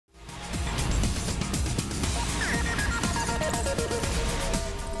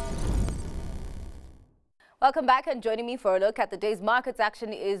Welcome back, and joining me for a look at the day's markets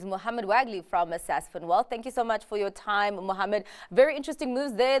action is Muhammed Wagley from Sasfin Wealth. Thank you so much for your time, Muhammed. Very interesting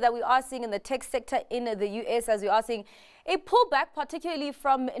moves there that we are seeing in the tech sector in the US, as we are seeing a pullback, particularly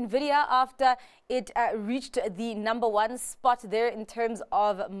from Nvidia after it reached the #1 spot there in terms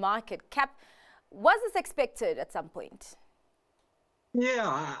of market cap. Was this expected at some point?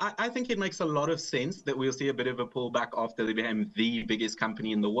 Yeah, I think it makes a lot of sense that we'll see a bit of a pullback after they became the biggest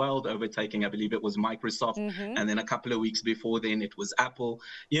company in the world, overtaking, I believe it was Microsoft, and then a couple of weeks before then it was Apple.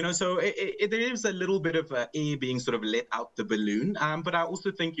 So there is a little bit of air being sort of let out the balloon. But I also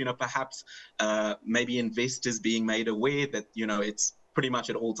think, perhaps maybe investors being made aware that, it's pretty much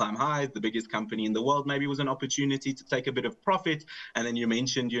at all-time highs, the biggest company in the world, maybe was an opportunity to take a bit of profit. And then you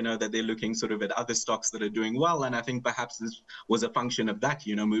mentioned, that they're looking sort of at other stocks that are doing well. And I think perhaps this was a function of that,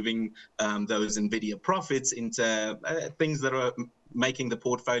 moving those Nvidia profits into things that are making the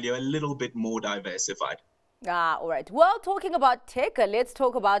portfolio a little bit more diversified. All right. Well, talking about tech, let's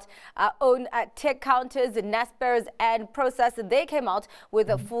talk about our own tech counters, Naspers and Prosus. They came out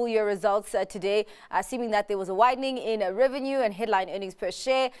with full year results today, seeming that there was a widening in revenue and headline earnings per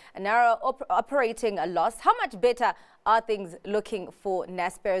share, a narrow operating loss. How much better are things looking for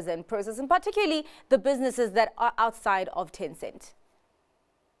Naspers and Prosus, and particularly the businesses that are outside of Tencent?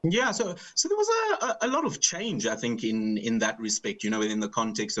 Yeah, so there was a lot of change, I think, in that respect, within the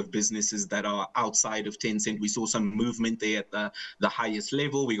context of businesses that are outside of Tencent. We saw some movement there at the highest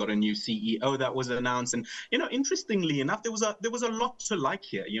level. We got a new CEO that was announced. And, interestingly enough, there was a lot to like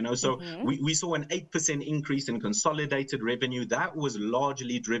here, So we saw an 8% increase in consolidated revenue. That was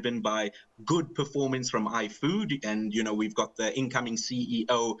largely driven by good performance from iFood. And, we've got the incoming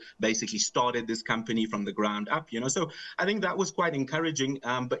CEO basically started this company from the ground up, So I think that was quite encouraging.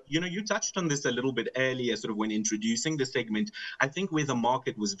 But, you touched on this a little bit earlier, sort of when introducing the segment. I think where the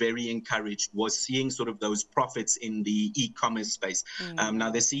market was very encouraged was seeing sort of those profits in the e-commerce space. Now,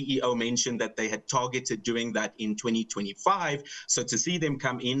 the CEO mentioned that they had targeted doing that in 2025. So to see them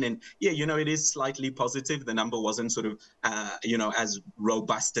come in and, yeah, it is slightly positive. The number wasn't sort of, as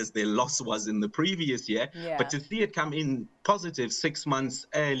robust as their loss was in the previous year. Yeah. But to see it come in positive 6 months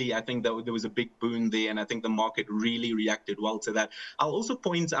early, I think that there was a big boon there. And I think the market really reacted well to that. I'll also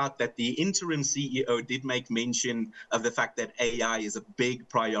point out that the interim CEO did make mention of the fact that AI is a big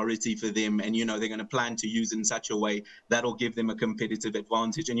priority for them, and they're going to plan to use in such a way that'll give them a competitive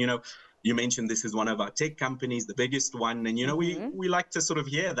advantage. And you mentioned this is one of our tech companies, the biggest one, and we like to sort of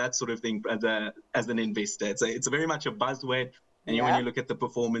hear that sort of thing as an investor. It's very much a buzzword. And when you look at the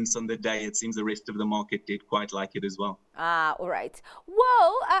performance on the day, it seems the rest of the market did quite like it as well. All right.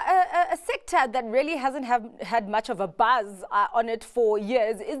 Well, a sector that really hasn't had much of a buzz on it for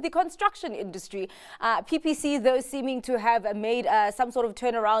years is the construction industry. PPC, though, seeming to have made some sort of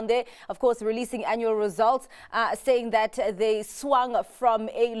turnaround there, of course, releasing annual results, saying that they swung from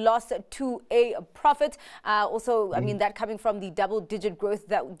a loss to a profit. Also, I mean, that coming from the double-digit growth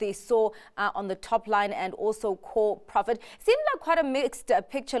that they saw on the top line and also core profit. Seemed like quite a mixed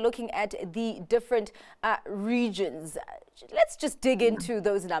picture looking at the different regions. Let's just dig into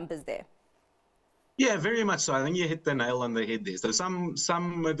those numbers there. Yeah, very much so. I think you hit the nail on the head there. So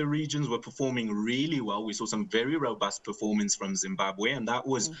some of the regions were performing really well. We saw some very robust performance from Zimbabwe, and that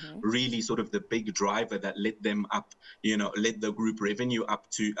was really sort of the big driver that led them up, led the group revenue up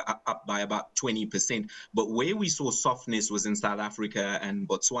by about 20%. But where we saw softness was in South Africa and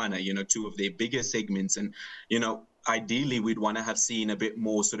Botswana, two of their bigger segments. And, ideally, we'd want to have seen a bit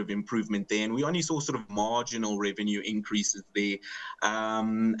more sort of improvement there. And we only saw sort of marginal revenue increases there.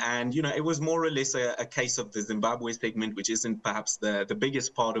 And, it was more or less a case of the Zimbabwe segment, which isn't perhaps the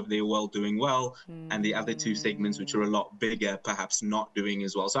biggest part of their world doing well. And the other two segments, which are a lot bigger, perhaps not doing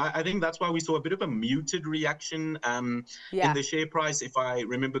as well. So I think that's why we saw a bit of a muted reaction in the share price. If I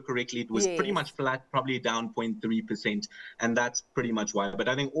remember correctly, it was pretty much flat, probably down 0.3%. And that's pretty much why. But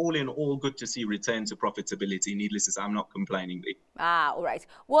I think all in all, good to see return to profitability. Needless to say, I'm not complaining there. All right.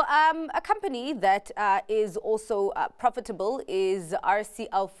 Well, a company that is also profitable is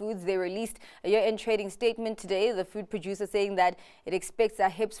RCL Foods. They released a year-end trading statement today. The food producer saying that it expects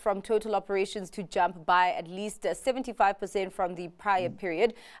HEPS from total operations to jump by at least 75% from the prior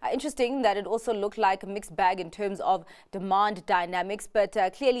period. Interesting that it also looked like a mixed bag in terms of demand dynamics, but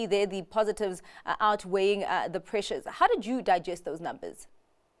clearly there the positives outweighing the pressures. How did you digest those numbers?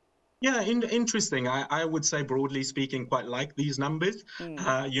 Yeah, interesting. I would say, broadly speaking, quite like these numbers.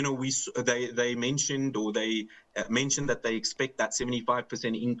 They mentioned that they expect that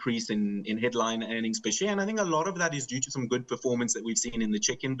 75% increase in headline earnings per share. And I think a lot of that is due to some good performance that we've seen in the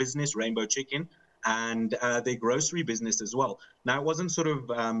chicken business, Rainbow Chicken. and their grocery business as well. Now, it wasn't sort of,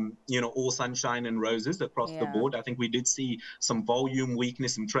 all sunshine and roses across the board. I think we did see some volume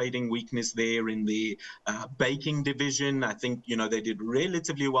weakness, some trading weakness there in the baking division. I think, they did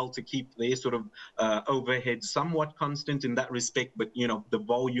relatively well to keep their sort of overhead somewhat constant in that respect, but, the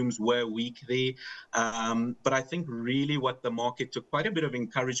volumes were weak there. But I think really what the market took quite a bit of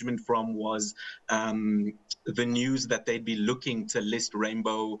encouragement from was the news that they'd be looking to list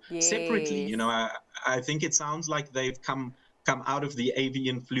Rainbow separately. I think it sounds like they've come out of the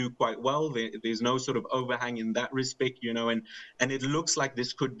avian flu quite well. There's no sort of overhang in that respect, and it looks like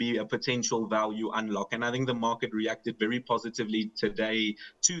this could be a potential value unlock. And I think the market reacted very positively today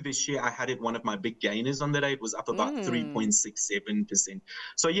to this share. I had it one of my big gainers on the day. It was up about 3.67%.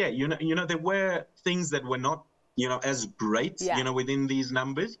 So yeah, there were things that were not as great, within these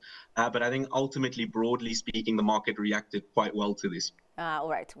numbers. But I think ultimately, broadly speaking, the market reacted quite well to this. All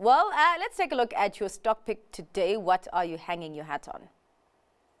right. Well, let's take a look at your stock pick today. What are you hanging your hat on?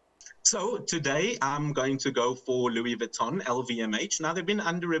 So today I'm going to go for Louis Vuitton, LVMH. Now, they've been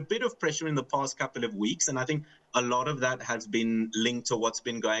under a bit of pressure in the past couple of weeks, and I think a lot of that has been linked to what's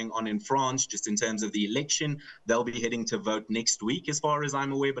been going on in France, just in terms of the election. They'll be heading to vote next week, as far as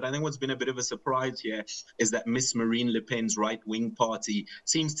I'm aware. But I think what's been a bit of a surprise here is that Miss Marine Le Pen's right-wing party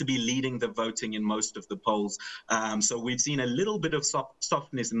seems to be leading the voting in most of the polls. So we've seen a little bit of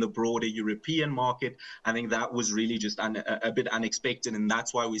softness in the broader European market. I think that was really just a bit unexpected, and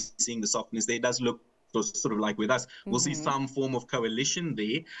that's why we're seeing the softness there. It does look sort of like with us, we'll see some form of coalition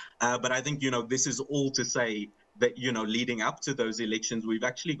there. But I think, this is all to say that, leading up to those elections, we've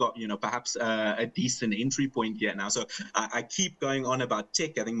actually got, perhaps a decent entry point here now. So I keep going on about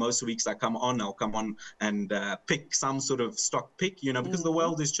tech. I think most weeks I'll come on and pick some sort of stock pick, because the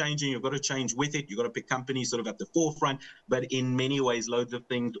world is changing. You've got to change with it. You've got to pick companies sort of at the forefront. But in many ways, loads of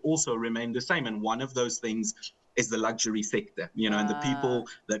things also remain the same. And one of those things is the luxury sector, and the people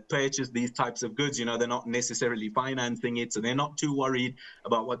that purchase these types of goods, they're not necessarily financing it. So they're not too worried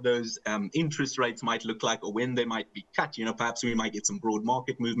about what those interest rates might look like or when they might be cut. Perhaps we might get some broad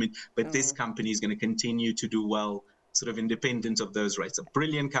market movement, but this company is going to continue to do well, sort of independent of those rates. A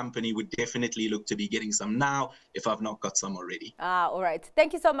brilliant company, would definitely look to be getting some now if I've not got some already. All right.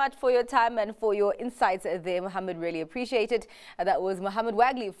 Thank you so much for your time and for your insights there, Muhammad. Really appreciate it. That was Muhammed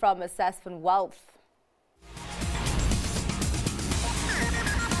Wagley from Sasfin Wealth.